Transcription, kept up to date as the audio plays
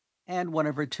and one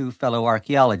of her two fellow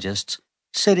archaeologists,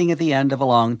 sitting at the end of a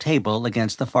long table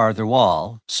against the farther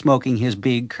wall, smoking his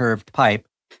big curved pipe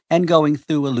and going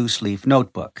through a loose-leaf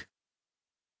notebook.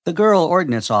 The girl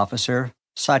ordnance officer,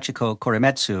 Sachiko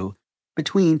Koremitsu,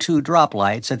 between two drop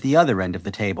lights at the other end of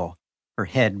the table, her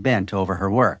head bent over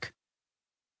her work.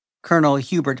 Colonel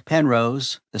Hubert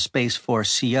Penrose, the Space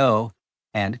Force CO,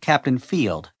 and Captain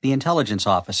Field, the intelligence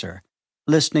officer,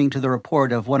 listening to the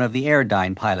report of one of the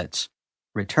Airdyne pilots,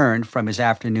 returned from his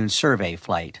afternoon survey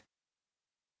flight.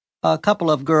 A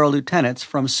couple of girl lieutenants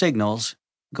from Signals,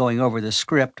 going over the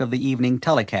script of the evening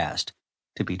telecast,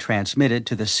 to be transmitted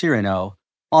to the Cyrano,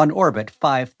 on orbit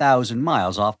 5,000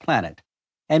 miles off planet,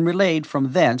 and relayed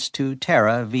from thence to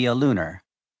Terra via Lunar.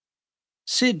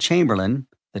 Sid Chamberlain,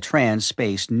 the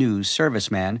Trans-Space News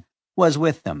serviceman, was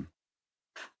with them.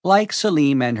 Like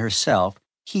Salim and herself,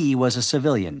 he was a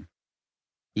civilian.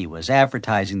 He was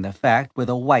advertising the fact with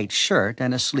a white shirt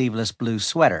and a sleeveless blue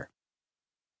sweater.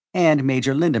 And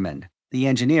Major Lindemann, the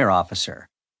engineer officer,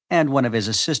 and one of his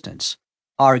assistants,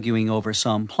 arguing over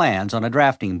some plans on a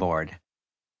drafting board.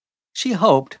 She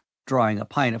hoped, drawing a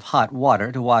pint of hot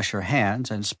water to wash her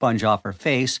hands and sponge off her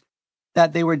face,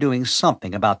 that they were doing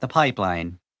something about the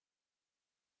pipeline.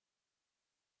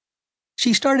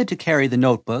 She started to carry the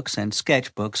notebooks and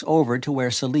sketchbooks over to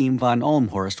where Salim von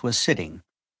Olmhorst was sitting,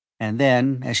 and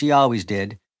then, as she always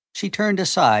did, she turned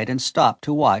aside and stopped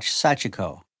to watch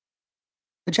Sachiko.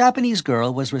 The Japanese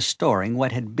girl was restoring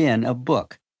what had been a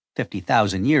book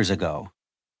 50,000 years ago.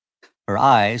 Her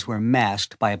eyes were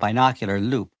masked by a binocular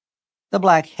loupe, the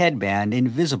black headband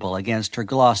invisible against her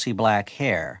glossy black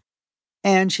hair,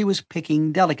 and she was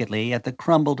picking delicately at the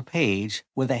crumbled page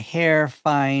with a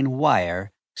hair-fine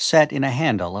wire set in a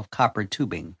handle of copper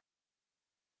tubing.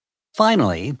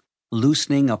 Finally,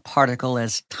 loosening a particle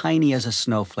as tiny as a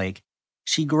snowflake,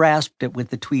 she grasped it with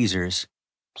the tweezers,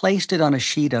 placed it on a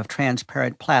sheet of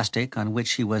transparent plastic on which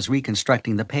she was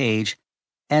reconstructing the page,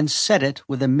 and set it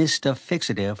with a mist of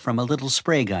fixative from a little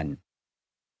spray gun.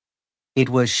 It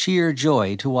was sheer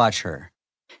joy to watch her.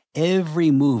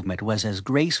 Every movement was as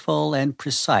graceful and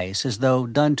precise as though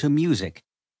done to music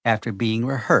after being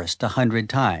rehearsed 100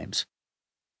 times.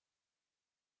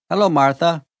 "Hello,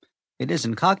 Martha. It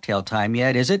isn't cocktail time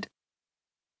yet, is it?"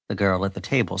 The girl at the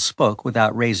table spoke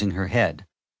without raising her head,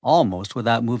 almost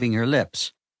without moving her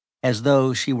lips, as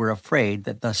though she were afraid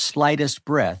that the slightest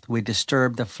breath would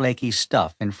disturb the flaky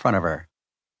stuff in front of her.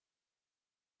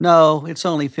 "No, it's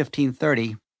only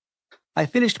 15:30. I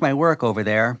finished my work over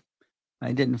there.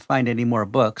 I didn't find any more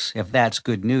books, if that's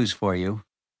good news for you."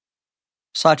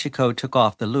 Sachiko took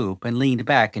off the loupe and leaned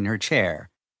back in her chair,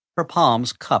 her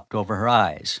palms cupped over her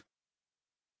eyes.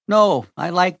 "No, I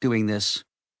like doing this.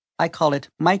 I call it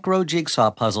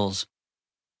micro-jigsaw puzzles.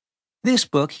 This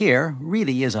book here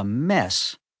really is a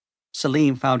mess."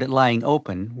 Salim found it lying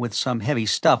open with some heavy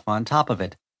stuff on top of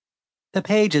it. The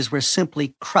pages were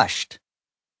simply crushed.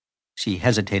 She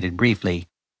hesitated briefly.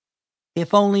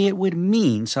 If only it would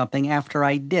mean something after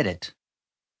I did it.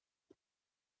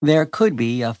 There could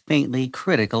be a faintly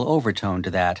critical overtone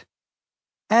to that.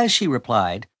 As she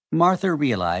replied, Martha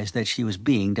realized that she was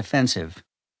being defensive.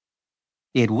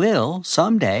 "It will,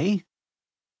 someday.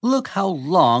 Look how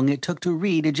long it took to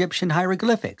read Egyptian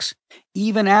hieroglyphics,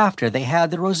 even after they had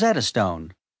the Rosetta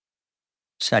Stone."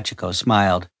 Sachiko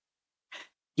smiled.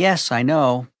 "Yes, I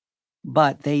know,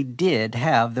 but they did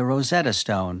have the Rosetta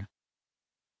Stone.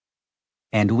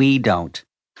 And we don't.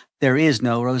 There is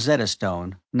no Rosetta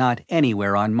Stone, not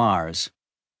anywhere on Mars.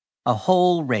 A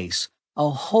whole race, a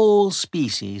whole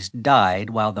species died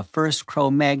while the first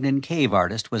Cro-Magnon cave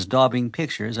artist was daubing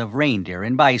pictures of reindeer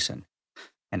and bison.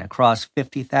 And across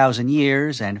 50,000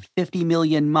 years and 50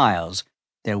 million miles,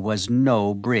 there was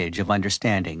no bridge of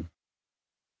understanding."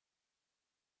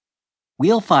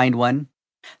 "We'll find one.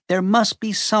 There must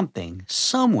be something,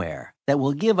 somewhere, that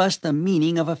will give us the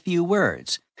meaning of a few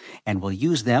words, and we'll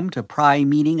use them to pry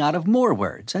meaning out of more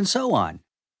words, and so on.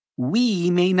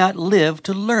 We may not live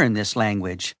to learn this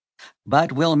language,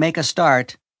 but we'll make a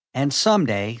start, and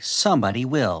someday somebody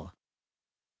will."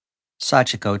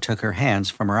 Sachiko took her hands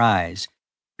from her eyes,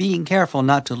 being careful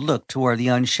not to look toward the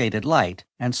unshaded light,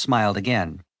 and smiled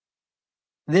again.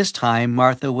 This time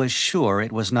Martha was sure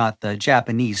it was not the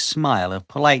Japanese smile of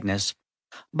politeness,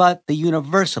 but the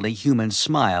universally human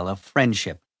smile of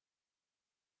friendship.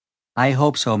 "I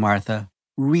hope so, Martha.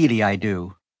 Really I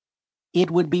do.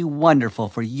 It would be wonderful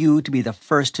for you to be the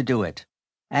first to do it,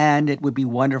 and it would be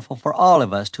wonderful for all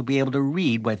of us to be able to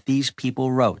read what these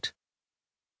people wrote.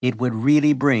 It would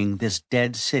really bring this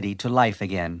dead city to life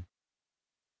again."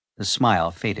 The smile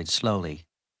faded slowly.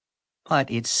 "But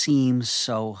it seems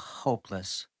so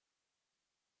hopeless."